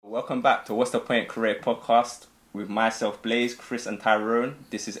Welcome back to What's the Point Career Podcast with myself, Blaze, Chris and Tyrone.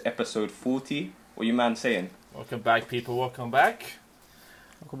 This is episode 40. What you man saying? Welcome back, people. Welcome back.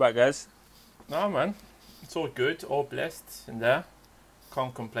 Welcome back, guys. No, man. It's all good. All blessed in there.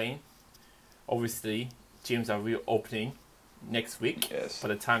 Can't complain. Obviously, gyms are reopening next week. Yes. By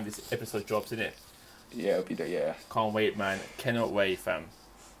the time this episode drops, innit? Yeah, it'll be the, yeah. Can't wait, man. Cannot wait, fam.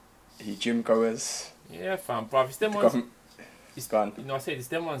 You gym goers. Yeah, fam. Bruv, it's them The ones... government- It's gone. You know, I say it's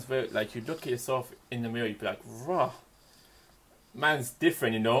them ones where, like, you look at yourself in the mirror, you be like, rah. Man's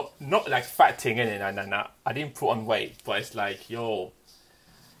different, you know? Not like fat thing, innit? Nah. I didn't put on weight, but it's like, yo...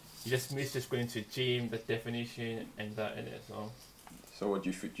 You just miss just going to the gym, the definition, and that, innit? So what, do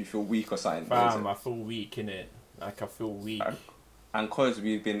you feel weak or something? Fam, I feel weak, innit? Like, I feel weak. And because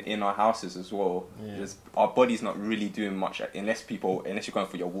we've been in our houses as well, Yeah. our body's not really doing much unless you're going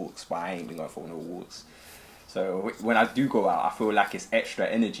for your walks, but I ain't been going for no walks. So when I do go out, I feel like it's extra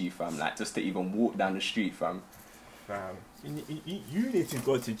energy, fam, like just to even walk down the street, fam. Fam, you need to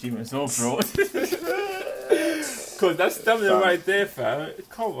go to gym as well, bro. Because that's stamina right there, fam.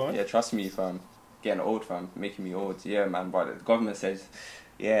 Come on. Yeah, trust me, fam. Getting old, fam. Making me old. Yeah, man. But the government says,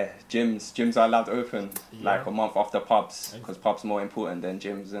 yeah, gyms are allowed to open like a month after pubs, because pubs more important than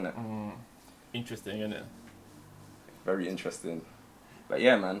gyms, isn't it? Interesting, isn't it? Very interesting. But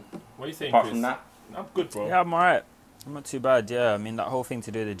yeah, man. What are you saying, Apart Chris? from that, I'm good, bro. Yeah, I'm alright. I'm not too bad, yeah. I mean, that whole thing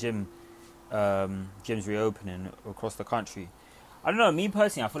to do with the gym, gyms reopening across the country. I don't know, me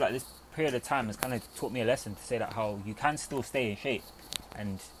personally, I feel like this period of time has kind of taught me a lesson to say that how you can still stay in shape.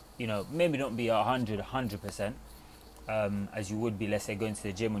 And, you know, maybe not be 100%, as you would be, let's say, going to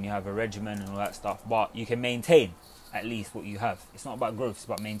the gym when you have a regimen and all that stuff. But you can maintain at least what you have. It's not about growth, it's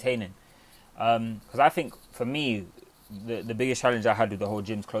about maintaining. Because I think, for me, the biggest challenge I had with the whole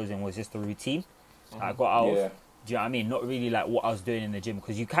gyms closing was just the routine I got out of. yeah. Do you know what I mean? Not really like what I was doing in the gym.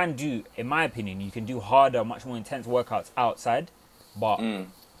 Because you can do, in my opinion, you can do harder, much more intense workouts outside. But it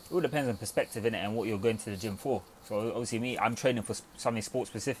all depends on perspective, innit, and what you're going to the gym for. So obviously me, I'm training for something sports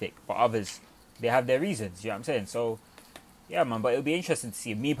specific. But others, they have their reasons, you know what I'm saying? So, yeah, man, but it'll be interesting to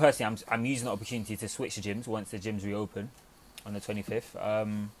see. Me personally, I'm using the opportunity to switch the gyms once the gyms reopen on the 25th.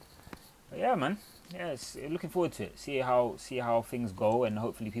 But yeah, man. Yeah, looking forward to it. See how things go, and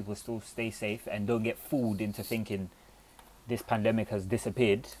hopefully people still stay safe and don't get fooled into thinking this pandemic has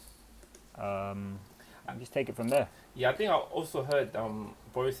disappeared. And just take it from there. Yeah, I think I also heard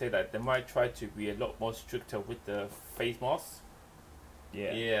Boris say that they might try to be a lot more stricter with the face masks.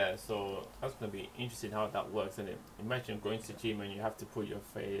 Yeah, so that's going to be interesting how that works, isn't it? Imagine going to the gym and you have to put your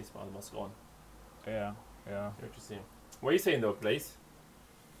face mask on. Yeah. Interesting. What are you saying though, Blaze?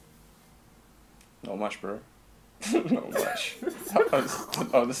 Not much, bro. Not much.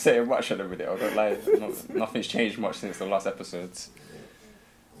 I was saying much at the minute. I don't lie. Nothing's changed much since the last episodes.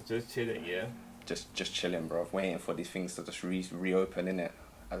 Just chilling, yeah. Just chilling, bro. Waiting for these things to just reopen, innit?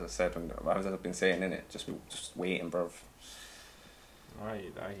 As I said, as I've been saying, innit? Just waiting, bro. I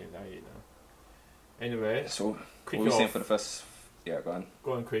hear that. Anyway, So, kick what were you it saying off. for the first... Yeah, go on.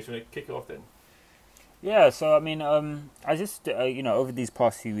 Go on, Chris. You want to kick it off then? Yeah, so I mean, I just, over these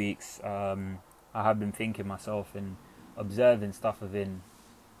past few weeks, I have been thinking myself and observing stuff within,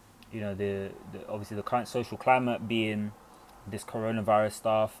 the obviously the current social climate being this coronavirus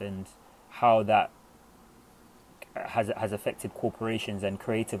stuff, and how that has affected corporations and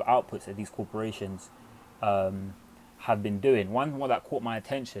creative outputs that these corporations have been doing. One more that caught my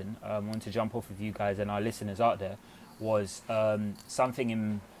attention, I want to jump off with you guys and our listeners out there, was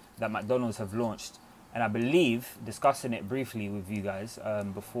something that McDonald's have launched. And I believe, discussing it briefly with you guys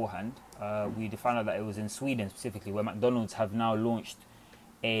beforehand, we found out that it was in Sweden specifically, where McDonald's have now launched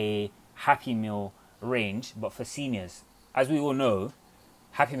a Happy Meal range, but for seniors. As we all know,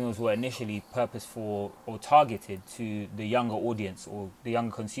 Happy Meals were initially purposed for or targeted to the younger audience or the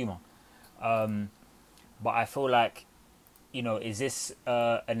younger consumer. But I feel like, is this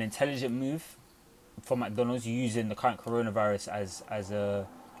an intelligent move for McDonald's using the current coronavirus as a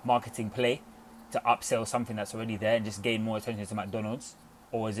marketing play to upsell something that's already there and just gain more attention to McDonald's?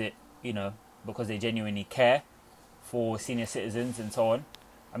 Or is it, because they genuinely care for senior citizens and so on?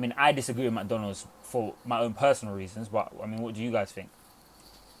 I mean, I disagree with McDonald's for my own personal reasons, but I mean, what do you guys think?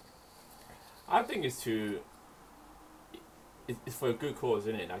 I think it's for a good cause,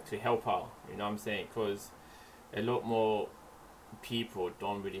 isn't it? Like to help out, you know what I'm saying? Because a lot more people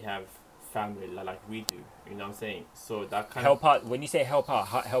don't really have family like we do, you know what I'm saying? So that kind Help out, when you say help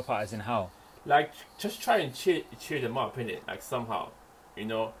out as in how? like just try and cheer them up, innit? Like somehow,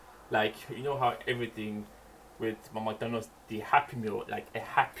 like how everything with McDonald's, the Happy Meal, like a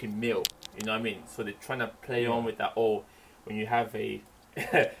Happy Meal, you know what I mean? So they're trying to play on with that. Oh, when you have a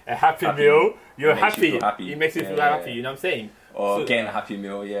a happy Happy meal, meal. you're It makes you happy. feel happy. It makes you Yeah, feel yeah, happy. yeah. You know what I'm saying? Or So, getting a happy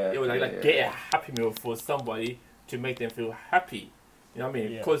meal, yeah. it was like, yeah, yeah. get a happy meal for somebody to make them feel happy. You know what I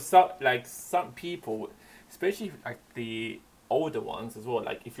mean? Yeah. Because some people, especially like the older ones as well,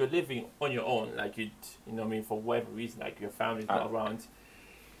 like if you're living on your own, like you know what I mean, for whatever reason, like your family's not around,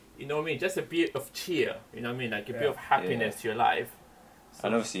 you know what I mean, just a bit of cheer, you know what I mean, like a bit of happiness to your life. So,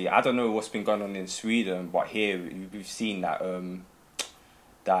 And obviously, I don't know what's been going on in Sweden, but here we've seen that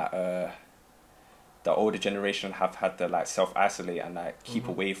that the older generation have had to like self isolate and like keep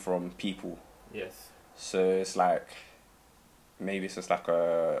away from people. yes. So it's like maybe it's just like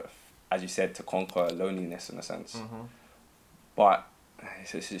a, as you said, to conquer loneliness in a sense. But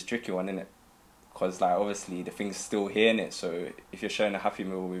it's a tricky one, isn't it? Because like obviously the thing's still here in it. So if you're sharing a happy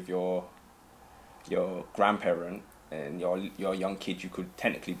meal with your grandparent and your young kid, you could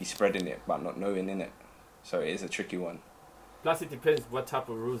technically be spreading it but not knowing, in it. So it is a tricky one. Plus, it depends what type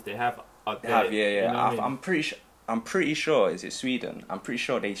of rules they have out They there. have, yeah. You know what I mean? I'm pretty sure. Is it Sweden? I'm pretty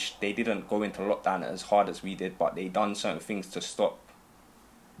sure they didn't go into lockdown as hard as we did, but they done certain things to stop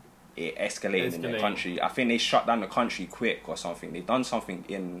it escalating in the country. I think they shut down the country quick or something. They done something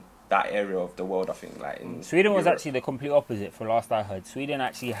in that area of the world. I think like in Sweden was Europe. actually the complete opposite. For last I heard, Sweden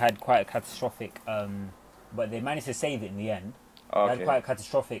actually had quite a catastrophic, but they managed to save it in the end. They had quite a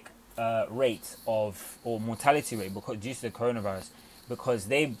catastrophic rate of or mortality rate because due to the coronavirus, because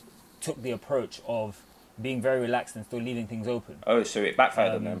they took the approach of being very relaxed and still leaving things open. Oh, so it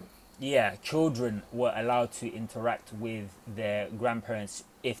backfired on them. Yeah, children were allowed to interact with their grandparents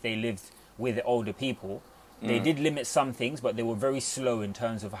if they lived with the older people. They did limit some things, but they were very slow in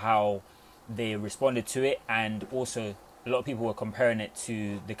terms of how they responded to it. And also, a lot of people were comparing it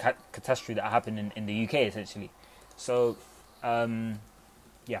to the catastrophe that happened in the UK, essentially. So,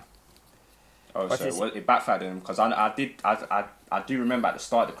 yeah. Oh, But so it backfired on them because I do remember at the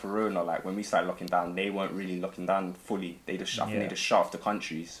start of the corona, like when we started locking down, they weren't really locking down fully. They just I think they just shut off the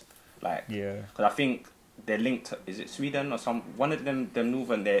countries, like because I think they're linked. Is it Sweden or one of them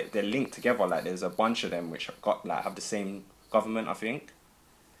northern? They're linked together. Like there's a bunch of them which have the same government. I think.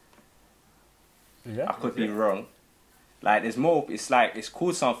 Yeah. I could be wrong. Like there's more. It's like it's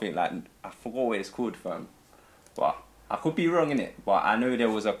called something like I forgot what it's called, fam. But I could be wrong in it. But I know there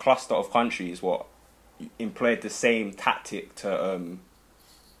was a cluster of countries what employed the same tactic to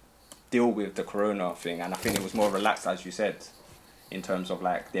deal with the corona thing, and I think it was more relaxed, as you said, in terms of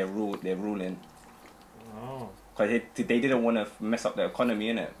like their ruling. Oh. Because they didn't want to mess up the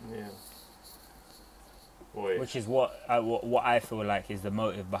economy, innit? Yeah. Boy. Which is what I feel like is the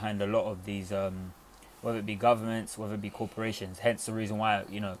motive behind a lot of these, whether it be governments, whether it be corporations. Hence the reason why,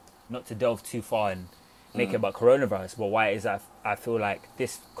 not to delve too far and make it about coronavirus, but why is that I feel like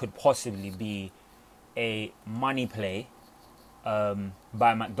this could possibly be a money play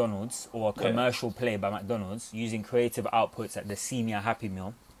by McDonald's or a commercial play by McDonald's using creative outputs at the senior Happy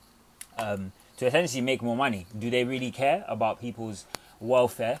Meal to essentially make more money. Do they really care about people's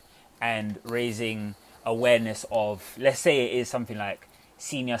welfare and raising awareness of, let's say it is something like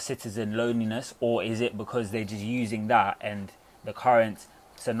senior citizen loneliness, or is it because they're just using that and the current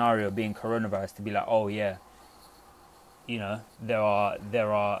scenario being coronavirus to be like, oh yeah, there are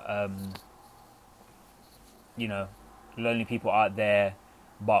lonely people out there,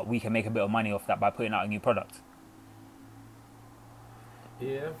 but we can make a bit of money off that by putting out a new product.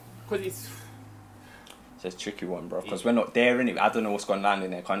 Yeah, because It's a tricky one, bro, because we're not there, innit? I don't know what's going on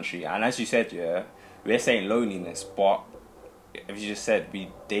in their country. And as you said, we're saying loneliness, but as you just said,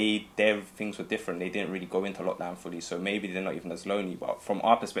 their things were different. They didn't really go into lockdown fully, so maybe they're not even as lonely. But from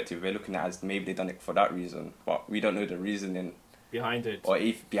our perspective, we're looking at it as maybe they done it for that reason, but we don't know the reasoning behind it. Or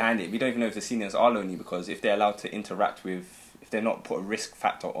if behind it, we don't even know if the seniors are lonely, because if they're allowed to interact with, if they're not put a risk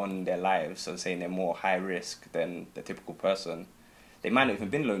factor on their lives, so saying they're more high risk than the typical person, they might not even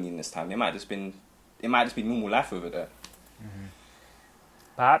been lonely in this time. It might just be normal life over there. Mm-hmm.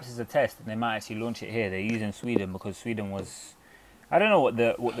 Perhaps it's a test, and they might actually launch it here. They're using Sweden because Sweden was, I don't know what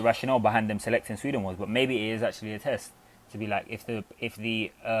the rationale behind them selecting Sweden was, but maybe it is actually a test to be like, if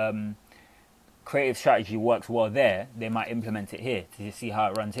the creative strategy works well there, they might implement it here to just see how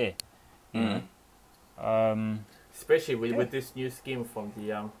it runs here. You know? Especially with this new scheme from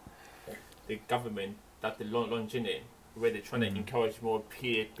the government that they're launching it, where they're trying to encourage more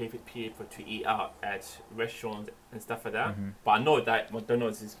people to eat out at restaurants and stuff like that. But I know that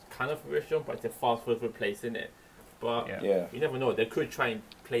McDonald's is kind of a restaurant, but it's a fast food place, isn't it? But you never know. They could try and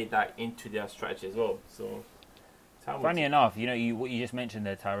play that into their strategy as well. So, funny enough, what you just mentioned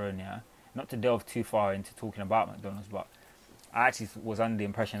there, Tyrone, not to delve too far into talking about McDonald's, but I actually was under the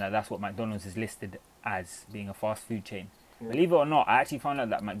impression that that's what McDonald's is listed as, being a fast food chain. Believe it or not, I actually found out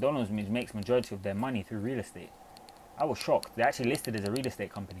that McDonald's makes majority of their money through real estate. I was shocked. They're actually listed as a real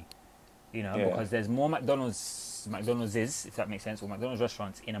estate company. You know, Yeah. because there's more McDonald's is, if that makes sense, or McDonald's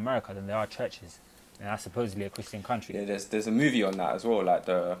restaurants in America than there are churches. And that's supposedly a Christian country. Yeah, there's a movie on that as well, like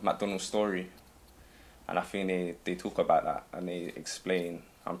the McDonald's story, and I think they talk about that and they explain.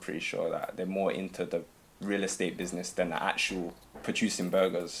 I'm pretty sure that they're more into the real estate business than the actual producing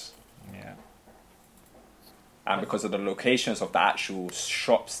burgers. Yeah. And because of the locations of the actual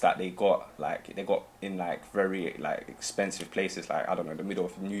shops that they got in like very like expensive places, like I don't know, the middle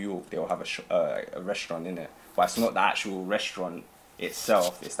of New York, they'll have a restaurant in it, but it's not the actual restaurant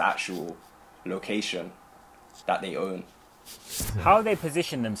itself; it's the actual location that they own. How they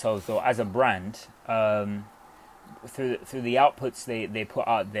position themselves though as a brand, through the outputs they put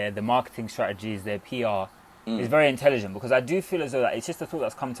out there, the marketing strategies, their PR is very intelligent, because I do feel as though that it's just a thought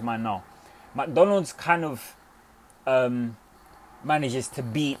that's come to mind now. McDonald's kind of manages to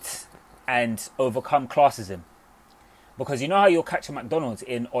beat and overcome classism, because you know how you'll catch a McDonald's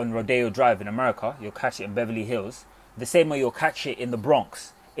on Rodeo Drive in America, you'll catch it in Beverly Hills, the same way you'll catch it in the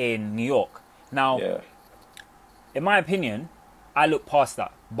Bronx in New York. Now, Yeah, in my opinion, I look past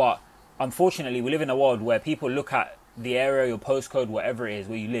that, but unfortunately we live in a world where people look at the area, your postcode, whatever it is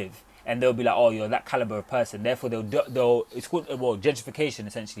where you live, and they'll be like, oh, you're that caliber of person, therefore they'll it's called gentrification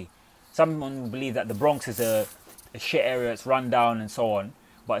essentially. Someone will believe that the Bronx is a shit area, it's run down and so on,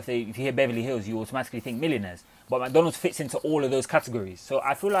 but if you hear Beverly Hills, you automatically think millionaires. But McDonald's fits into all of those categories, so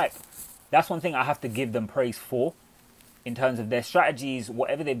I feel like that's one thing I have to give them praise for, in terms of their strategies,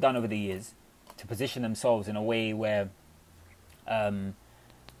 whatever they've done over the years, to position themselves in a way where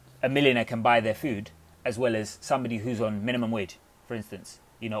a millionaire can buy their food, as well as somebody who's on minimum wage, for instance,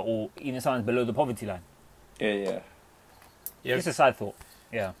 you know, or even someone below the poverty line. yeah. Just a side thought.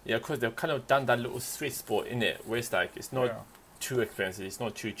 Yeah. Yeah, because they've kind of done that little sweet spot in it, where it's like it's not too expensive, it's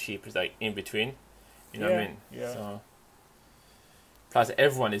not too cheap, it's like in between. You know what I mean? Yeah. So, plus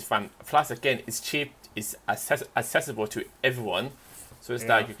everyone is fun. Plus again, it's cheap, it's accessible to everyone. So it's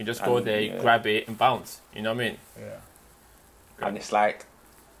like you can just go there, grab it, and bounce. You know what I mean? Yeah. And it's like,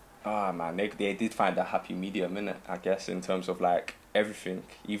 man, they did find a happy medium in it, I guess, in terms of like everything,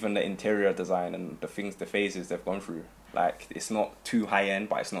 even the interior design and the phases they've gone through. Like, it's not too high end,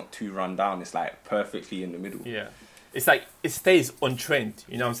 but it's not too run down. It's like perfectly in the middle. Yeah. It's like it stays on trend.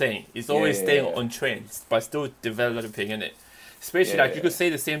 You know what I'm saying? It's always staying on trend, but still developing in it. Especially like you could say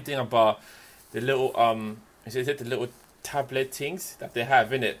the same thing about the little is it the little tablet things that they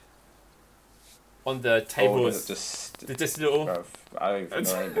have in it on the tables? They're just little. Bruv, I don't even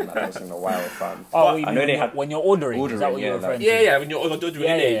know anything like that in a while, fam. Oh, I know they had when you're ordering. Is that what you're referring to? Yeah, when you're ordering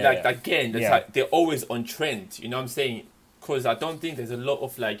it, like yeah. again, it's like they're always on trend. You know what I'm saying? Because I don't think there's a lot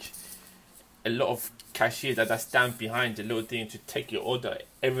of cashiers that stand behind the little thing to take your order.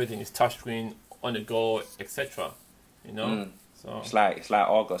 Everything is touchscreen, on the go, etc. You know, so it's like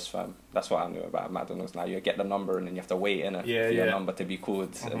August, fam. That's what I knew about McDonald's. Now you get the number and then you have to wait in it for your number to be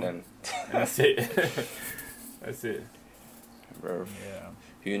called, and then that's it. That's it. Bro, Yeah.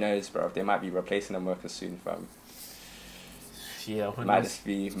 who knows, bro? They might be replacing them workers soon, fam. Yeah, It might just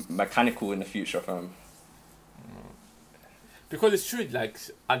be mechanical in the future, fam. Because it's true, like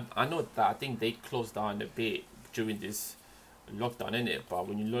I know that I think they closed down a bit during this lockdown, innit? But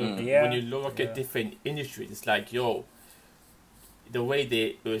when you look at different industries, it's like, yo, the way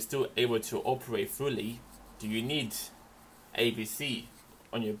they were still able to operate fully, do you need ABC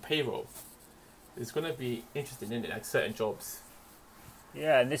on your payroll? It's gonna be interesting, innit? Like certain jobs.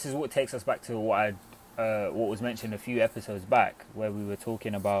 Yeah, and this is what takes us back to what was mentioned a few episodes back, where we were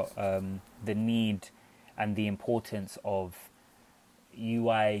talking about the need and the importance of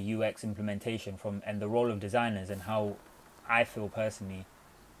UI UX implementation and the role of designers, and how I feel personally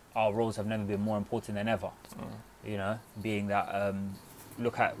our roles have never been more important than ever. You know, being that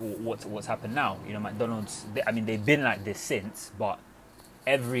look at what's happened now. You know, McDonald's, they've been like this since, but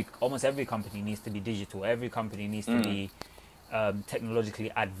almost every company needs to be digital. Every company needs to be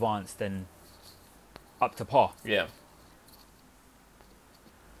technologically advanced and up to par. Yeah.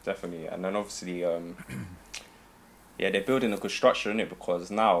 Definitely, and then obviously, they're building a good structure in it, because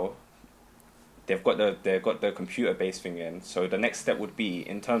now they've got the computer based thing in. So the next step would be,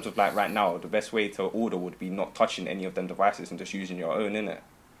 in terms of like right now, the best way to order would be not touching any of them devices and just using your own, innit?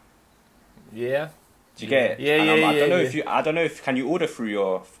 Yeah. Do you get it? Yeah, I don't know if can you order through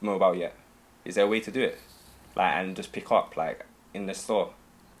your mobile yet? Is there a way to do it, like, and just pick up like in the store?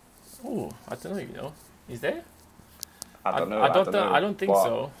 Oh, I don't know. You know, is there? I don't know. I don't think but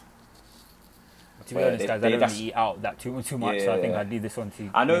so. To be Where honest, guys, I don't that's- really eat out that too much, so I think Yeah. I'd leave this one to.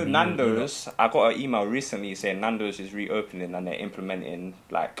 I know maybe you Nando's. I got an email recently saying Nando's is reopening and they're implementing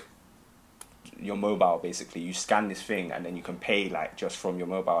like your mobile. Basically, you scan this thing and then you can pay like just from your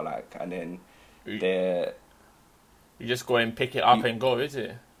mobile, like, and then they're You just go and pick it up and go, is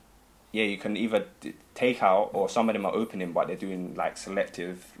it? yeah, you can either take out or some of them are opening, but they're doing like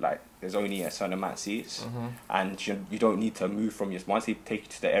selective, like there's only a certain amount of seats, and you don't need to move from your. Once they take you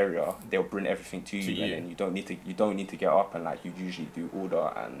to the area, they'll bring everything to you, and then you don't need to get up and like you usually do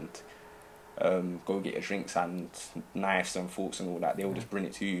order and go get your drinks and knives and forks and all that. They'll just bring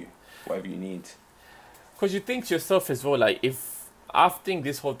it to you, whatever you need. Because you think to yourself as well, like, if I think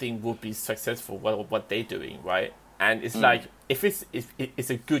this whole thing will be successful, what they're doing, right? And it's like, if it's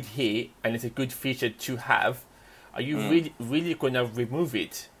a good hit and it's a good feature to have, are you really going to remove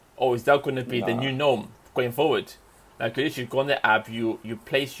it? Or is that going to be the new norm going forward? Like, if you go on the app, you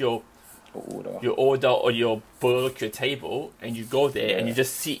place your order or your book, your table, and you go there and you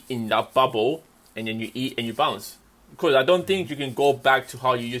just sit in that bubble and then you eat and you bounce. Because I don't think you can go back to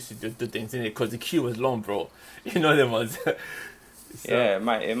how you used to do things in it, because the queue was long, bro. You know them ones. So, yeah,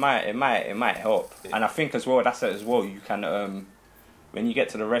 it might help, and I think as well that's it as well. You can when you get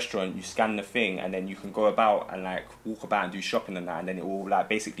to the restaurant, you scan the thing, and then you can go about and like walk about and do shopping and that, and then it will like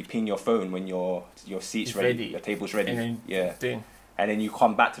basically ping your phone when your seat's ready, your table's ready, and then you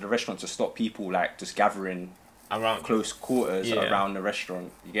come back to the restaurant to stop people like just gathering around close quarters around the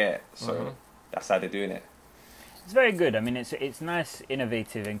restaurant. You get it? So that's how they're doing it. It's very good. I mean, it's nice,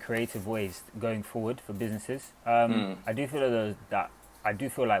 innovative, and creative ways going forward for businesses. I do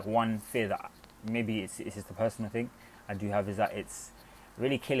feel like one fear that maybe it's just a personal thing I do have is that it's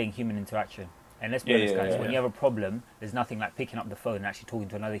really killing human interaction. And let's be honest, guys, when you have a problem, there's nothing like picking up the phone and actually talking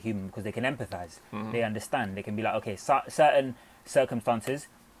to another human, because they can empathize. They understand. They can be like, okay, certain circumstances,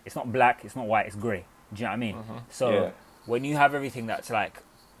 it's not black, it's not white, it's grey. Do you know what I mean? So when you have everything that's like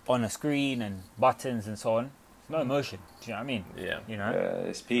on a screen and buttons and so on, no emotion. Do you know what I mean? Yeah. You know? Yeah,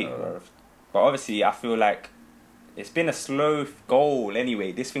 it's peak, bro. But obviously, I feel like it's been a slow goal anyway.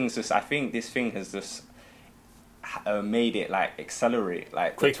 I think this thing has just made it like accelerate,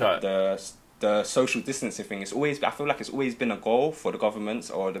 like quicker. The social distancing thing. I feel like it's always been a goal for the governments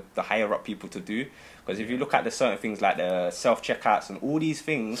or the higher up people to do. Because if you look at the certain things like the self checkouts and all these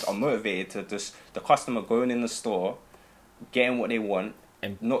things are motivated to just the customer going in the store, getting what they want,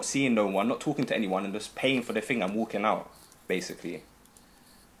 and not seeing no one, not talking to anyone, and just paying for the thing and walking out, basically.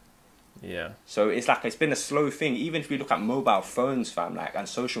 Yeah. So it's like it's been a slow thing. Even if we look at mobile phones, fam, like, and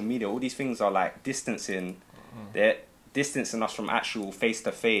social media, all these things are like distancing. They're distancing us from actual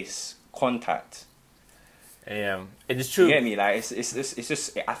face-to-face contact. And it's true. You get me? Like it's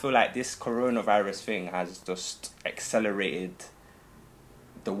just I feel like this coronavirus thing has just accelerated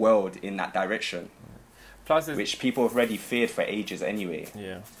the world in that direction. Plus, which people have already feared for ages anyway.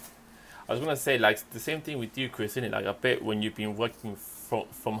 Yeah. I was gonna say, like, the same thing with you, Chris, isn't it? Like, I bet when you've been working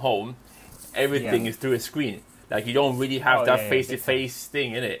from home, everything is through a screen. Like, you don't really have that face-to-face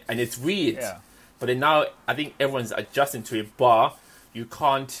thing, innit? And it's weird. Yeah. But then now, I think everyone's adjusting to it, but you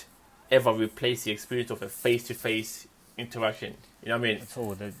can't ever replace the experience of a face-to-face interaction. You know what I mean? At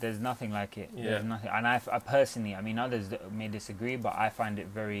all. There's nothing like it. Yeah. There's nothing. And I personally, I mean, others may disagree, but I find it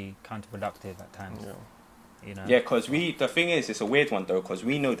very counterproductive at times. Yeah. You know? Yeah, because the thing is, it's a weird one though, because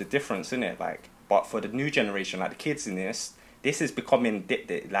we know the difference, innit? Like, but for the new generation, like the kids in this is becoming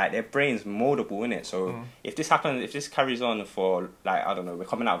like their brains moldable, innit? So if this happens, if this carries on for like, I don't know, we're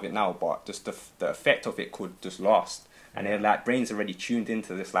coming out of it now, but just the effect of it could just last, and their like brains already tuned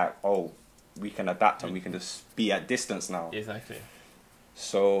into this, like, oh, we can adapt and we can just be at distance now. Exactly.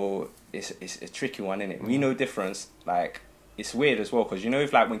 So it's a tricky one, innit? We know difference, like. It's weird as well, because you know,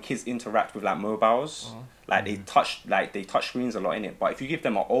 if like when kids interact with like mobiles, like they touch screens a lot in it. But if you give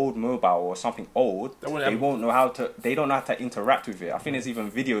them an old mobile or something old, they don't know how to interact with it. I think there's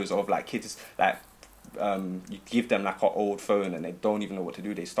even videos of like kids like you give them like an old phone and they don't even know what to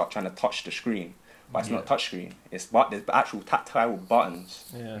do. They start trying to touch the screen, but it's not touch screen. There's actual tactile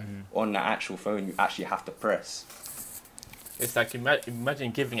buttons on the actual phone you actually have to press. It's like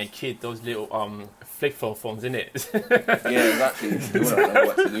imagine giving a kid those little flip phone phones, innit? Yeah, exactly. They wouldn't know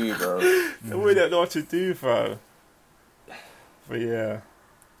what to do, bro. They wouldn't know what to do, bro. But yeah,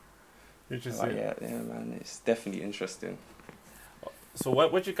 interesting. Yeah, man, it's definitely interesting. So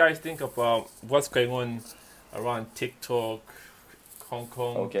what do you guys think about what's going on around TikTok, Hong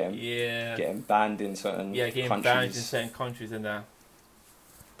Kong? Getting banned in certain countries. Banned in certain countries and that.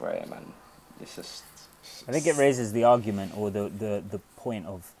 But yeah, man, it's just. I think it raises the argument or the point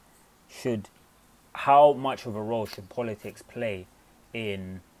of how much of a role should politics play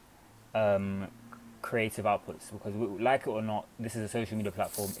in creative outputs, because like it or not, this is a social media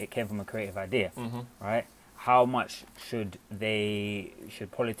platform. It came from a creative idea, right? How much should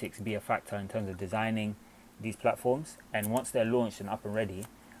politics be a factor in terms of designing these platforms? And once they're launched and up and ready,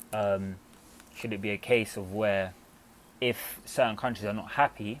 should it be a case of where if certain countries are not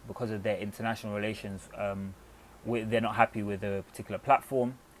happy because of their international relations, they're not happy with a particular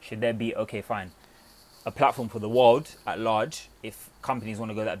platform, should there be, okay, fine, a platform for the world at large if companies want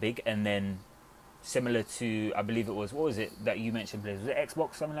to go that big, and then similar to, I believe it was, what was it that you mentioned, Blaze? Was it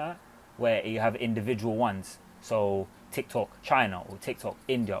Xbox, something like that? Where you have individual ones. So TikTok China, or TikTok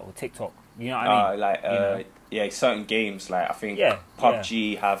India, or TikTok, you know what I mean? Yeah, certain games, like I think Yeah,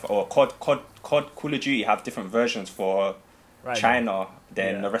 PUBG have, or COD, Call of Duty have different versions for Right, China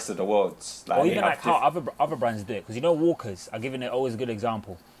than Yeah. the rest of the world. Like, or they even have like how other brands do it. Because you know Walkers, I'm giving it always a good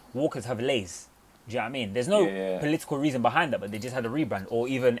example. Walkers have Lay's. Do you know what I mean? There's no Yeah. political reason behind that, but they just had a rebrand. Or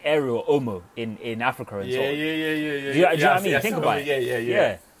even Ariel Omo in Africa and so on. Yeah. Do you know what I mean? Think about it.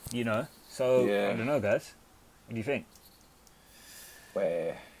 Yeah. You know? So, Yeah. I don't know, guys. What do you think?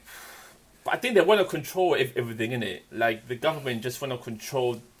 where But I think they want to control everything in it. Like the government just want to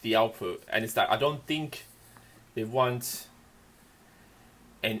control the output, and it's like I don't think they want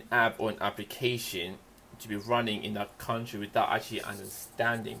an app or an application to be running in that country without actually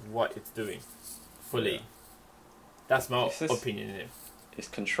understanding what it's doing fully. Yeah. That's my It's just- opinion in it. it's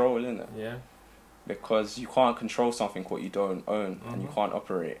control, isn't it? Yeah. Because you can't control something what you don't own and you can't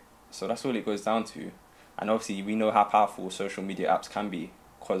operate. So that's all it goes down to. And obviously we know how powerful social media apps can be,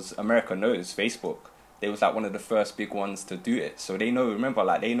 because America knows Facebook. They was like one of the first big ones to do it. So they know, remember,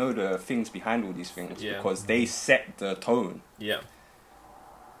 like they know the things behind all these things, Yeah. because they set the tone. Yeah.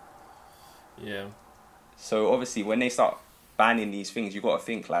 Yeah. So obviously when they start banning these things, you got to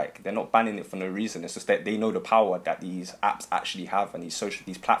think like they're not banning it for no reason. It's just that they know the power that these apps actually have, and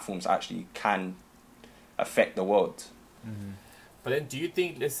these platforms actually can affect the world. But then do you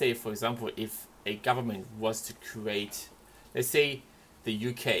think, let's say, for example, if a government was to create, let's say the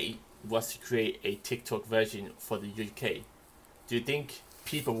UK was to create a TikTok version for the UK, do you think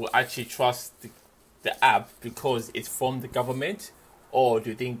people will actually trust the app because it's from the government? Or do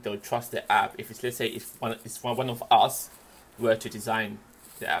you think they'll trust the app if it's, let's say, if one of us were to design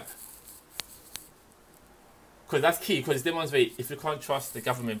the app? Because that's key, because the ones where if you can't trust the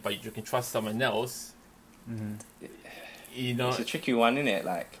government but you can trust someone else, you know. It's a tricky one, isn't it?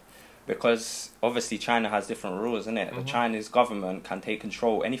 Like, because obviously China has different rules, isn't it? The Chinese government can take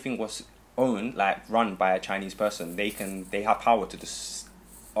control. Anything was owned, like run by a Chinese person, they have power to just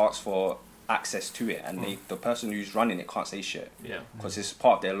ask for access to it, and the person who's running it can't say shit. Yeah. Because it's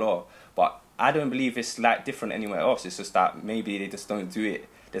part of their law. But I don't believe it's like different anywhere else. It's just that maybe they just don't do it.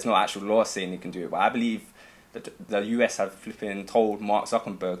 There's no actual law saying they can do it. But I believe that the US have flipping told Mark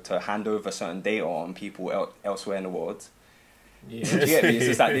Zuckerberg to hand over certain data on people elsewhere in the world. Yeah. Do you get me? It's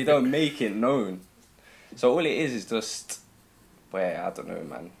just that they don't make it known. So all it is just, I don't know,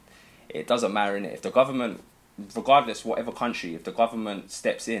 man. It doesn't matter, innit? If the government, regardless, whatever country, if the government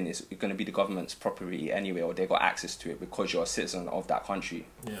steps in, it's going to be the government's property anyway, or they got access to it because you're a citizen of that country,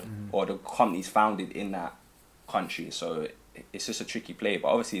 Yeah. or the company's founded in that country. So it's just a tricky play. But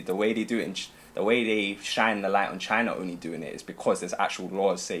obviously, the way they do it, the way they shine the light on China only doing it is because there's actual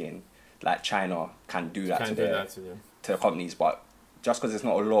laws saying like China can do that Can't to do their that to them. to the companies, but just because there's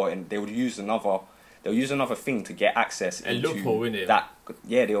not a law, and they'll use another thing to get access A into loophole, innit? that.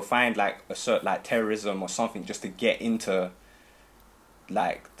 Yeah, they'll find like a certain like terrorism or something just to get into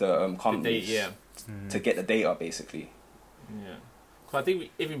like the companies Yeah. to get the data basically. Yeah. 'Cause I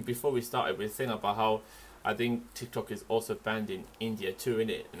think even before we started, we were saying about how I think TikTok is also banned in India too,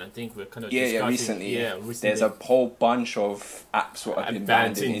 innit? And I think we're kind of discussing... Recently. Yeah, recently. There's a whole bunch of apps that have been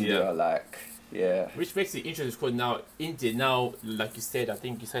banned in India. Like, yeah. Which makes it interesting because now India, like you said, I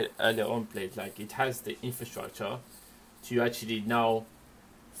think you said earlier on, Blade, like it has the infrastructure to actually now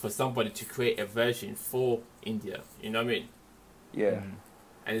for somebody to create a version for India. You know what I mean? Yeah.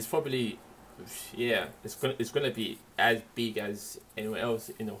 And it's probably, it's gonna be as big as anywhere else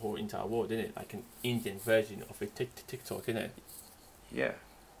in the whole entire world, isn't it? Like an Indian version of a TikTok, isn't it? Yeah.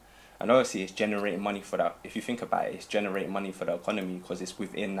 And obviously it's generating money for that. If you think about it, it's generating money for the economy because it's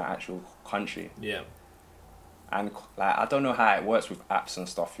within the actual country. Yeah. And like I don't know how it works with apps and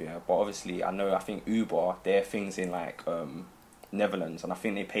stuff, yeah. But obviously I think Uber, their things in like Netherlands, and I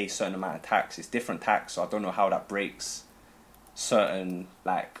think they pay a certain amount of tax. It's different tax, so I don't know how that breaks certain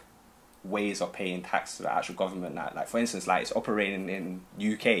like ways of paying tax to the actual government. Like for instance, like it's operating in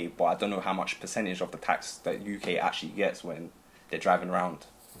UK, but I don't know how much percentage of the tax that UK actually gets when they're driving around.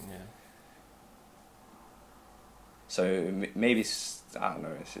 Yeah. So maybe I don't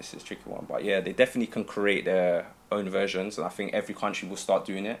know. It's a tricky one, but yeah, they definitely can create their own versions, and I think every country will start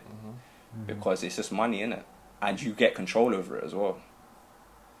doing it because it's just money in it, and you get control over it as well.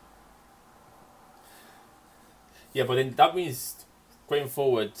 Yeah, but then that means going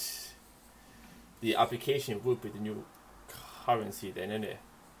forward, the application would be the new currency then, innit?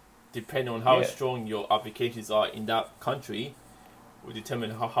 Depending on how strong your applications are in that country, will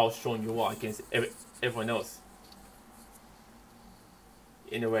determine how strong you are against everyone else.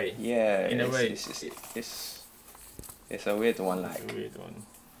 In a way. Yeah. In a way. It's a weird one. Like, it's a weird one.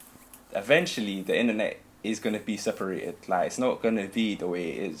 Eventually, the internet is going to be separated. Like, it's not going to be the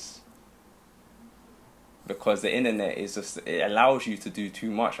way it is. Because the internet is just, it allows you to do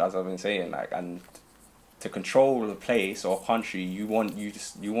too much, as I've been saying, like, and to control a place or a country, you want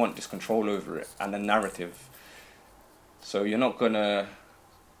just control over it and the narrative. So you're not gonna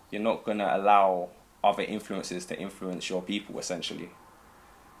allow other influences to influence your people, essentially.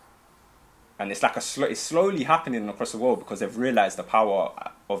 And it's like it's slowly happening across the world because they've realized the power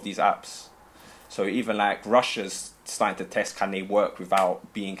of these apps. So even like Russia's starting to test, can they work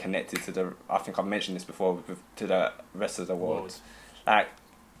without being connected to the, I think I've mentioned this before, to the rest of the world. Like,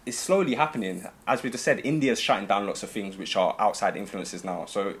 it's slowly happening. As we just said, India's shutting down lots of things which are outside influences now.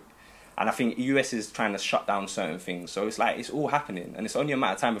 So, and I think US is trying to shut down certain things. So it's like, it's all happening. And it's only a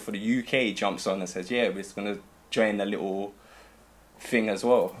matter of time before the UK jumps on and says, yeah, we're just going to join the little thing as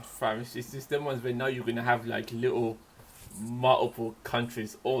well. Fam, it's just them ones where now you're going to have like little multiple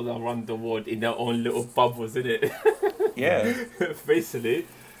countries all around the world in their own little bubbles, isn't it? Yeah. Basically.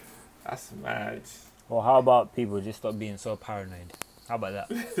 That's mad. Well, how about people just stop being so paranoid? How about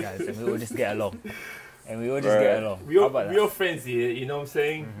that, guys? And we all just get along. We're friends here, you know what I'm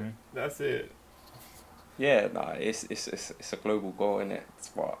saying? Mm-hmm. That's it. Yeah, no, it's a global goal, innit? It's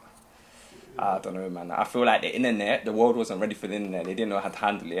what? I don't know, man. I feel like the world wasn't ready for the internet. They didn't know how to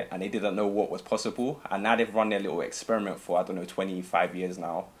handle it, and they didn't know what was possible. And now they've run their little experiment for, 25 years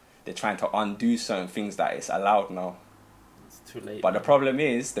now. They're trying to undo certain things that it's allowed now. It's too late. But the problem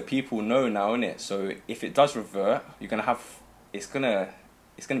is, the people know now, innit? So if it does revert, you're gonna have, it's gonna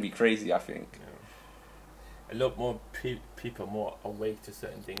be crazy, I think. Yeah. A lot more people are more awake to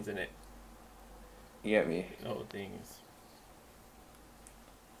certain things, innit? You get me? A lot of things.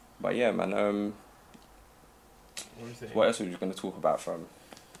 But yeah, man. What else were you going to talk about from?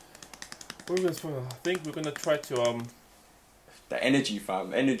 I think we're gonna try to The energy,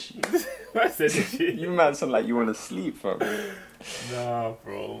 fam. Energy. What's energy? You man sound like you want to sleep, fam. Nah,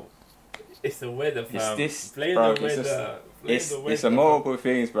 bro. It's the weather, fam. It's this, blame bro. the weather. It's a multiple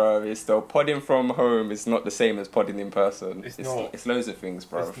things, bro. It's the podding from home. It's not the same as podding in person. It's loads of things,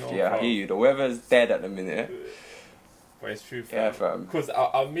 bro. I hear you. The weather's dead at the minute. But it's true, fam. Yeah, fam. Because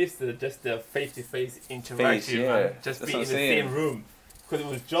I missed just the face-to-face interaction, man. Just being in the same room. Because it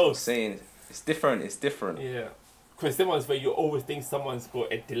was jokes. Saying it's different. Yeah. Because someone's where you always think someone's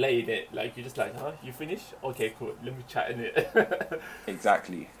got a delay in it. Like, you're just like, huh? You finished? Okay, cool. Let me chat in it.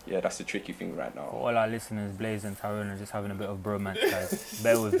 Exactly. Yeah, that's the tricky thing right now. For all our listeners, Blaze and Tyrone are just having a bit of bromance, guys.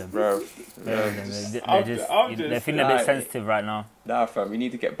 Bear with them. Bro. Bear with them. They're feeling a bit sensitive right now. Nah, fam. We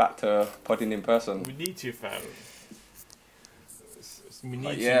need to get back to podding in person. We need to, fam. We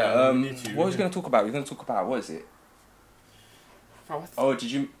need to. What was we going to talk about? We're going to talk about, what is it? Oh,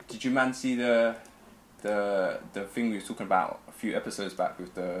 did you man see the thing we were talking about a few episodes back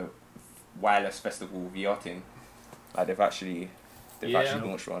with the wireless festival VR thing? Like they've actually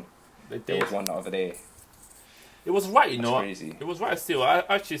launched one. There was one the other day. It was right, That's crazy. It was right still. I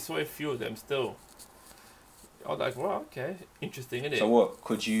actually saw a few of them still. I was like, wow, okay, interesting, innit? So what,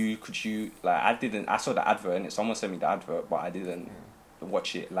 could you like, I saw the advert and someone sent me the advert, but I didn't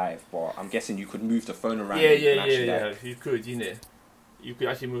watch it live, but I'm guessing you could move the phone around. Yeah, you could, you know. You could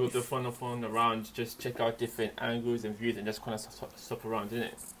actually move the phone around, just check out different angles and views and just kind of stop around, didn't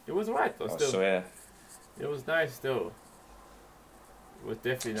it? It was right though, still. So yeah. It was nice still. It was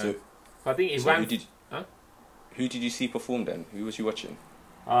definitely nice. So, I think it ran... Who did you see perform then? Who was you watching?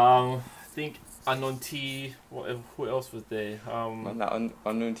 I think Unknown T, who else was there?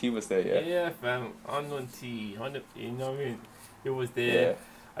 Unknown T was there, yeah? Yeah, fam. Unknown T, you know what I mean? It was there. Yeah.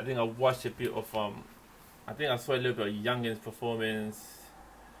 I think I watched a bit of I think I saw a little bit of Youngin's performance.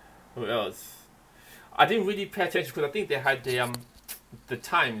 Who else? I didn't really pay attention because I think they had the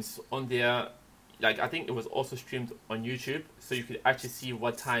times on their, like, I think it was also streamed on YouTube, so you could actually see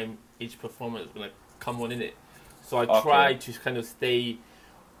what time each performance was gonna come on in it. So I tried to kind of stay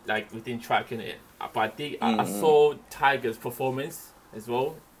like within track in it. But I think I saw Tiger's performance as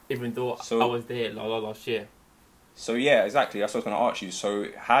well, even though I was there last year. So yeah, exactly. That's what I was going to ask you. So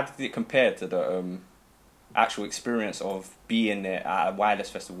how did it compare to actual experience of being there at a wireless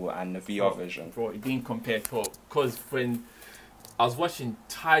festival and the VR version. Bro, it being compared to, because when I was watching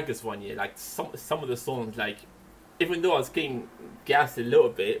Tigers one year, like some of the songs, like even though I was getting gassed a little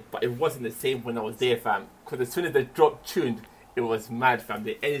bit, but it wasn't the same when I was there, fam. Because as soon as they dropped tuned, it was mad, fam.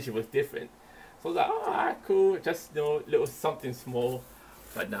 The energy was different. So I was like, oh, alright, cool, just little something small,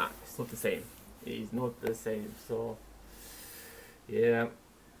 but nah, it's not the same. It's not the same. So yeah,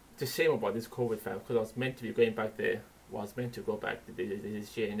 it's a shame about this COVID, fam. Because I was meant to be going back there. Well, I was meant to go back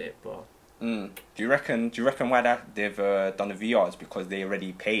this year, innit? But Do you reckon why they've done the VRs? Because they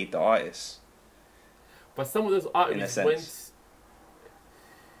already paid the artists. But some of those artists went.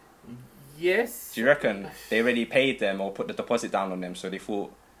 Yes. Do you reckon they already paid them or put the deposit down on them, so they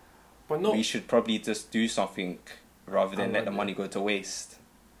thought, but no, we should probably just do something rather than let the money go to waste?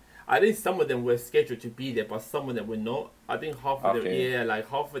 I think some of them were scheduled to be there, but some of them were not. I think half of them,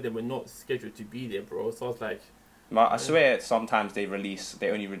 half of them were not scheduled to be there, bro. So I was like, but I swear sometimes they release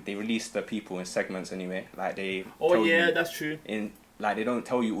the people in segments anyway. Like they. Oh yeah, that's true. Like they don't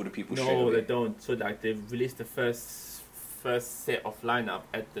tell you all the people. No, they don't. So like they released the first set of lineup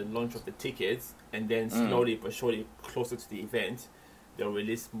at the launch of the tickets, and then slowly but surely, closer to the event, they'll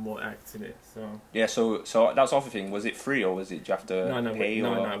release more acts in it. So yeah, so that's the other thing. Was it free or was it you have to pay?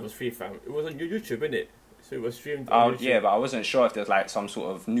 No, it was free, fam. It was on YouTube, innit? So it was streamed. Oh yeah, but I wasn't sure if there's like some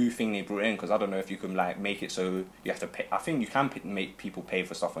sort of new thing they brought in, because I don't know if you can like make it so you have to pay. I think you can make people pay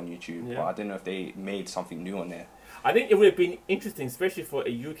for stuff on YouTube, but I don't know if they made something new on there. I think it would have been interesting, especially for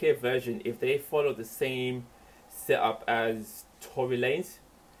a UK version, if they followed the same setup as Tory Lanez,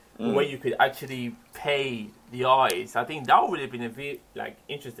 where you could actually pay the artists. I think that would have been a bit like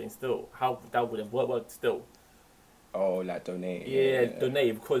interesting still, how that would have worked still. Oh, like donate. Yeah,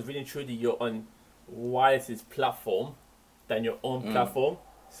 donate, because really truly you're on Wireless's platform than your own platform.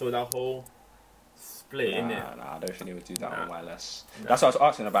 So that whole split, innit? Nah, I don't think they would do that on Wireless. That's why I was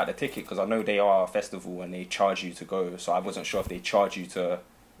asking about the ticket, because I know they are a festival and they charge you to go, so I wasn't sure if they charge you to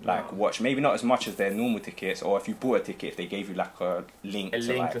watch, maybe not as much as their normal tickets, or if you bought a ticket, if they gave you like a link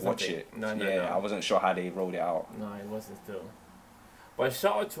to like watch it. No. I wasn't sure how they rolled it out. No, it wasn't still. But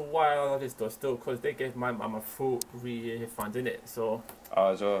shout out to Wireless though still, because they gave my mum a full refund, innit? So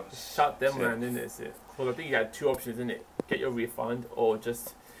as well. Shout them, man, innit? Because I think you had two options, innit? Get your refund or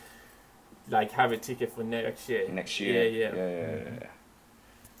just like have a ticket for next year. Yeah.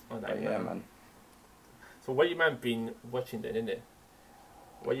 Oh, that, yeah, man. So what you man been watching then, innit?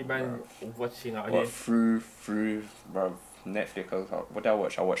 What you man watching out here? Through bro, Netflix. What did I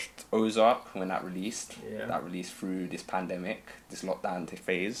watch? I watched Ozark when that released. Yeah. That released through this pandemic, this lockdown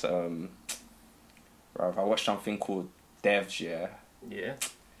phase. Bro, I watched something called Devs. Yeah.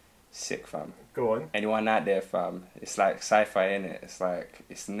 Sick, fam. Go on. Anyone out there, fam? It's like sci-fi, innit? It's like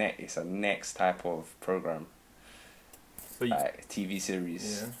it's a next type of program. So like TV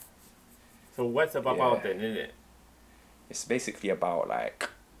series. Yeah. So what's about then, innit? It's basically about like,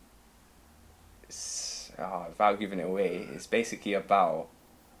 without giving it away, it's basically about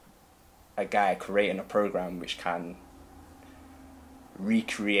a guy creating a program which can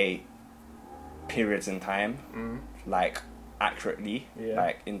recreate periods in time, like accurately,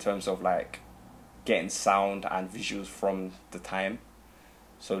 like in terms of like getting sound and visuals from the time.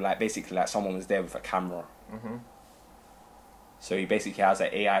 So like basically like someone was there with a camera. So he basically has an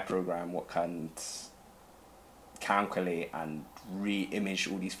AI program what can calculate and re-image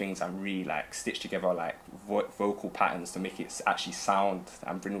all these things and like stitch together like vocal patterns to make it actually sound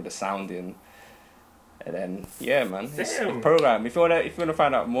and bring all the sound in. And then it's a program. If you wanna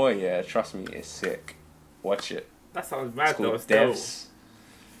find out more, trust me, it's sick. Watch it. That sounds mad though. Devs.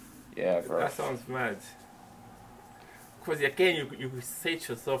 Yeah, bro. That sounds mad. Because again, you say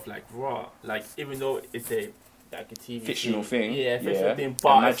to yourself like, raw, like even though it's a TV fictional thing, fictional thing.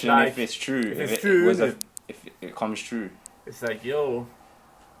 But imagine like, if it's true. If it comes true. It's like, yo,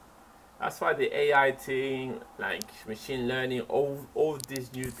 that's why the AI thing, like machine learning, all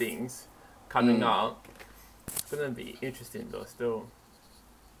these new things coming out, it's gonna be interesting though still.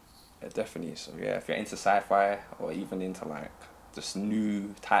 Yeah, definitely. So if you're into sci-fi or even into like just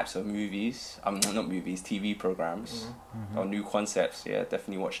new types of movies, not movies, TV programs or new concepts,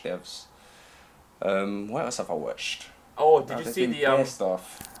 definitely watch Devs. What else have I watched? Oh, did you see the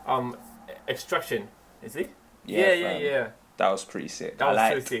stuff? Extraction? Is it? Yeah. That was pretty sick. That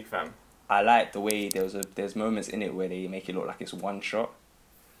was so sick, fam. I like the way there's moments in it where they make it look like it's one shot.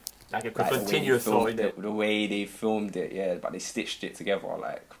 Like a continuous story. The way they filmed it, but they stitched it together,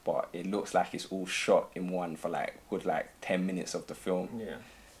 but it looks like it's all shot in one for good 10 minutes of the film. Yeah.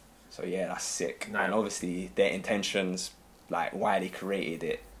 So that's sick. Nice. And obviously their intentions, like why they created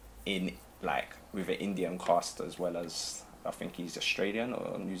it in like with an Indian cast as well as I think he's Australian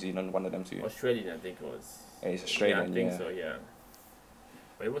or New Zealand, one of them two. Australian, I think it was. Yeah, he's Australian. Yeah, I think so. Yeah.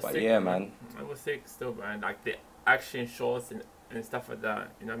 But it was But sick. yeah, man. It was sick still, man. Like the action shots and stuff like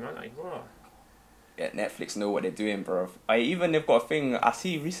that. You know what I mean? I'm like, wow. Yeah, Netflix know what they're doing, bro. Even they've got a thing. I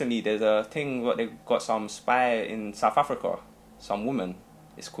see recently there's a thing what they've got some spy in South Africa, some woman.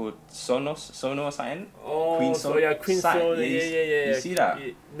 It's called Sono or something. Oh, Queen so Son- yeah, Queen Sa- Son. yeah, Yeah. you see that?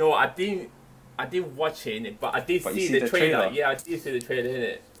 No, I didn't watch it, but I did But you see see the the trailer. trailer? Yeah, I did see the trailer in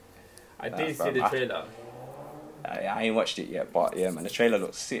it. I did see fam, the trailer. I ain't watched it yet, but yeah, man, the trailer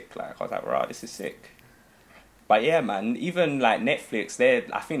looks sick. Like I was like, wow, this is sick. But yeah, man, even like Netflix,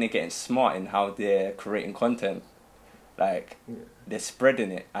 I think they're getting smart in how they're creating content. Like they're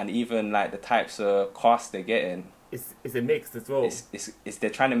spreading it, and even like the types of cast they're getting. It's a mix as well. It's they're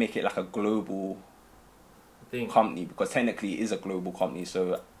trying to make it like a global Thing. company, because technically it is a global company.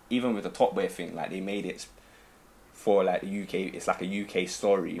 So even with the Top Boy thing, like they made it for like the UK. It's like a UK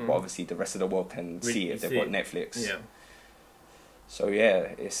story, but obviously the rest of the world can see it. They've got Netflix. Yeah. So yeah,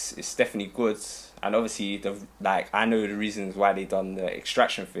 it's definitely good. And obviously I know the reasons why they done the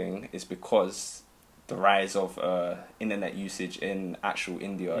Extraction thing is because the rise of internet usage in actual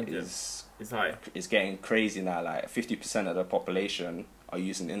India It's high. is getting crazy now. Like 50% of the population are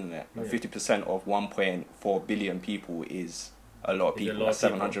using internet, and 50% of 1.4 billion people is a lot of It's a people. lot That's of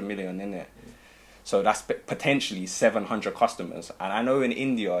people. 700 million in it. So that's potentially 700 customers. And I know in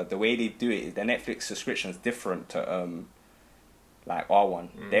India the way they do it is the Netflix subscription is different to like our one.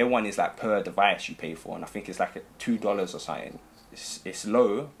 Their one is like per device you pay for, and I think it's like $2 or something. It's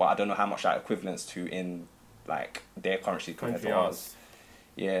low, but I don't know how much that equivalents to in like their currency compared to ours.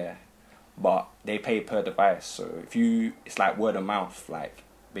 Yeah, but they pay per device. So it's like word of mouth, like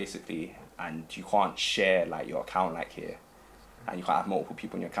basically, and you can't share like your account like here, and you can't have multiple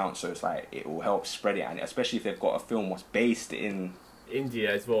people in your account. So it's like it will help spread it, and especially if they've got a film what's based in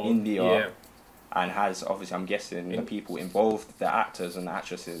India as well. India. Yeah. And has obviously, I'm guessing the people involved, the actors and the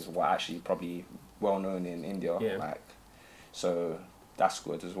actresses, were actually probably well known in India. Yeah. Like, so that's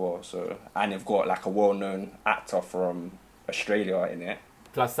good as well. So and they've got like a well known actor from Australia in it.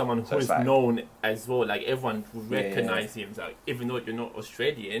 Plus someone So who it's is like- known as well. Like everyone will Yeah. recognize him. Like even though you're not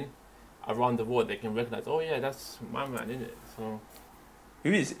Australian, around the world they can recognize. Oh yeah, that's my man, isn't it? So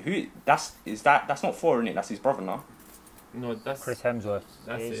That's not foreign, it? That's his brother now. no, that's Chris Hemsworth.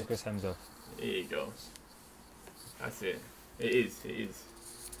 That's It is it. Chris Hemsworth. There you go. That's it. It is. It's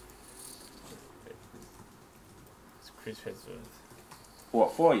Chris Hemsworth.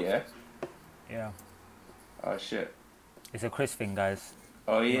 What, 4, yeah? Yeah. Oh shit. It's a Chris thing, guys.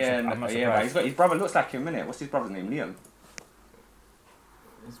 Oh yeah, I'm not yeah, but surprised. his brother looks like him, innit? What's his brother's name? Liam?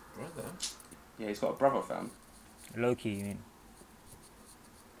 His brother. Yeah, he's got a brother, fam. Loki, you mean?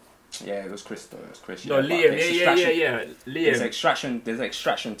 Yeah, it was Chris though. It was Chris. No, yeah, but Liam. there's Yeah. There's Liam. There's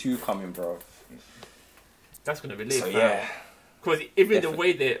Extraction 2 coming, bro. That's gonna be So lit. yeah, Because even the Definitely.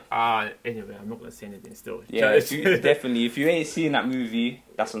 way they are. Anyway, I'm not gonna say anything still. yeah. Definitely, if you ain't seen that movie,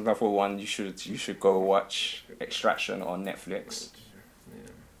 that's another one you should go watch. Extraction on Netflix.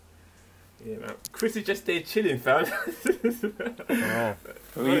 Yeah, man. Chris is just there chilling, fam. Oh.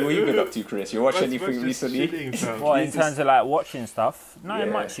 What you been up to, Chris? You watch Man's anything just recently? chilling, fam. Well, in Jesus. terms of like watching stuff, not Yeah.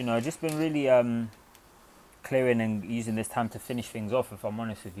 much, you know. Just been really clearing and using this time to finish things off. If I'm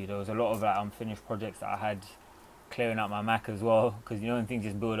honest with you, there was a lot of like unfinished projects that I had clearing out my Mac as well, because you know when things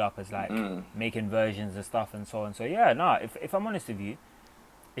just build up, it's like making versions and stuff and so on. So yeah, no. If I'm honest with you,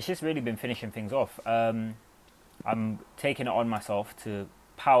 it's just really been finishing things off. I'm taking it on myself to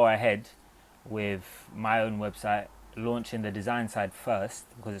power ahead with my own website, launching the design side first,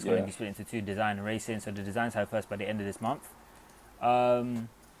 because it's going to Yeah. be split into 2, design and racing. So the design side first by the end of this month.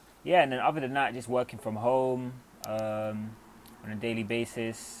 Yeah, and then other than that, just working from home on a daily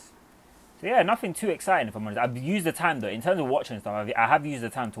basis. So yeah, nothing too exciting if I'm honest. I've used the time though, in terms of watching stuff, I have used the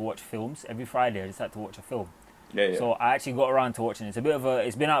time to watch films. Every Friday I just had to watch a film. Yeah. So I actually got around to watching it.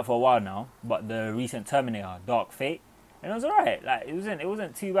 It's been out for a while now, but the recent Terminator, Dark Fate, and it was alright. Like it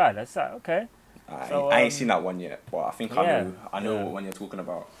wasn't too bad. I was like, okay. I ain't seen that one yet, but I think Yeah. I know Yeah. what one you're talking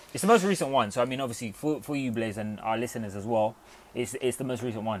about. It's the most recent one. So I mean, obviously for you, Blaze, and our listeners as well, it's the most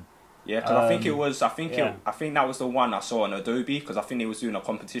recent one. Yeah, because I think it was. I think that was the one I saw on Adobe, because I think they was doing a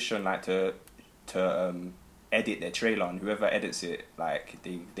competition like to edit their trailer, and whoever edits it, like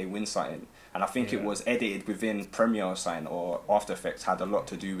they win something. And I think it was edited within Premiere or something, or After Effects had a lot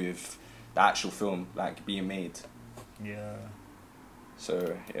to do with the actual film like being made. Yeah.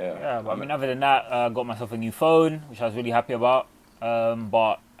 So yeah. Yeah, but I mean, other than that, I got myself a new phone, which I was really happy about.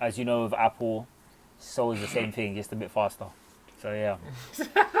 But as you know, with Apple, it's always the same thing, just a bit faster. So yeah,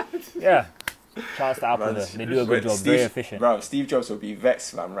 yeah. Shout out to Apple though. They do a good job. Very efficient. Bro, Steve Jobs would be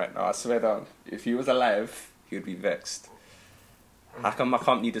vexed, man, right now. I swear down. If he was alive, he would be vexed. How come my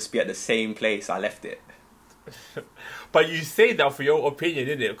company just be at the same place I left it? But you say that for your opinion,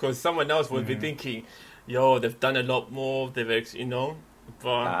 didn't it? Because someone else would be thinking, yo, they've done a lot more. They've, you know,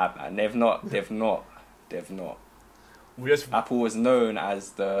 but Nah, man, they've not. we just Apple was known as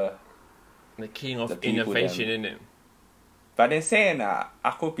the king of people innovation, them. innit? But in saying that,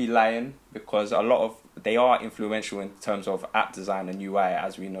 I could be lying because a lot of they are influential in terms of app design and UI,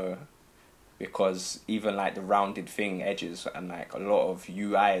 as we know. Because even like the rounded thing edges and like a lot of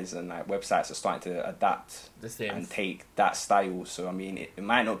UIs and like websites are starting to adapt The same. and take that style. So I mean, it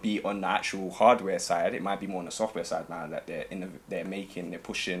might not be on the actual hardware side. It might be more on the software side now that they're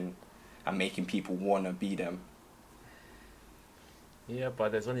pushing and making people wanna be them. Yeah,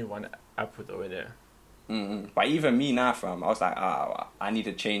 but there's only one Apple though, in there. But even me now, fam, I was like, I need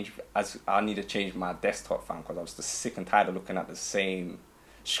to change my desktop, fam, because I was just sick and tired of looking at the same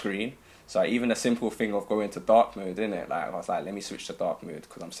screen. So even a simple thing of going to dark mode, innit? Like I was like, let me switch to dark mode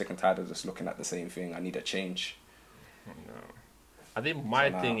because I'm sick and tired of just looking at the same thing. I need a change. No. I think my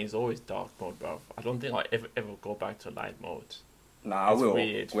thing is always dark mode, bro. I don't think I'll ever go back to light mode. Nah, I It's will.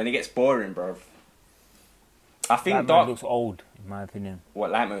 weird. When it gets boring, bro. I think That dark. looks old, in my opinion.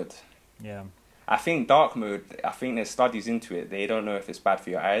 What, light mode? Yeah. I think dark mode. I think there's studies into it. They don't know if it's bad for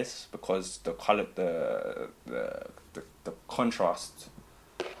your eyes because the color, the contrast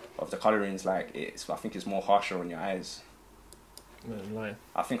of the colorings, like I think it's more harsher on your eyes. No, lie.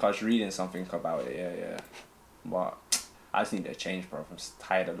 I think I was reading something about it. Yeah. But I just need a change, bro. I'm just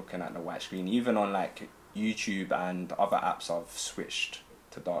tired of looking at the white screen. Even on like YouTube and other apps, I've switched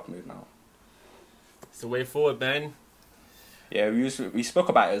to dark mode now. It's the way forward, man. Yeah, we spoke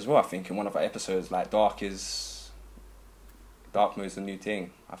about it as well. I think in one of our episodes, like dark mode's the new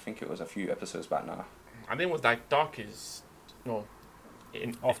thing. I think it was a few episodes back now. I think it was like dark is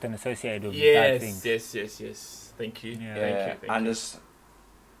Often associated with bad things. yes. Thank you. Yeah. Thank you. And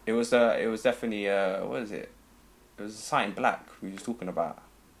it was definitely what is it? It was something black we was talking about.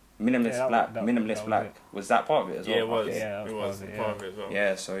 Minimalist that black. was it. Was that part of it as well? Yeah, it was. Okay. Yeah, It was part of it as well.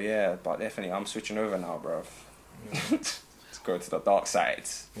 Yeah, so yeah, but definitely I'm switching over now, bro. Let's go to the dark side.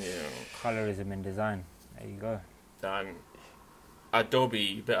 Yeah. Colorism in design. There you go. Done. Adobe,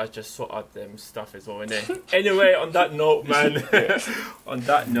 you better just sort out them stuff as well, innit? Anyway, on that note, man.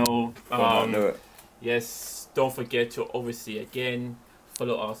 Yes, don't forget to obviously again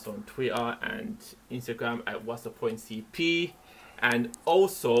follow us on Twitter and Instagram at What's the Point CP, and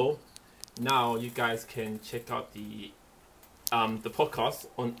also now you guys can check out the podcast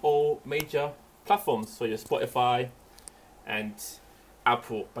on all major platforms. So your Spotify and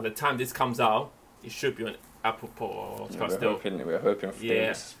Apple. By the time this comes out, it should be on Apple podcast. We're hoping for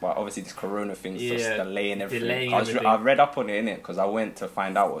things, but obviously this corona thing's just delaying everything. Everything. I read up on it, innit, because I went to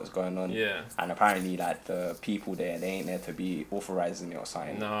find out what was going on. Yeah. And apparently, like, the people there, they ain't there to be authorizing it or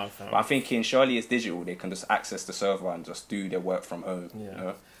something. No, but I'm thinking, surely it's digital. They can just access the server and just do their work from home. Yeah. You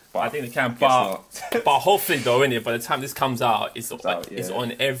know? But I think they can, guess but not. hopefully though, innit, by the time this comes out, it's yeah.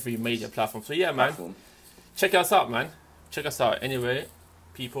 on every major platform. So yeah, man, Platform. check us out, man. Check us out. Anyway,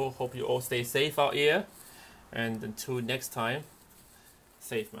 people, hope you all stay safe out here. And until next time,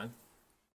 safe, man.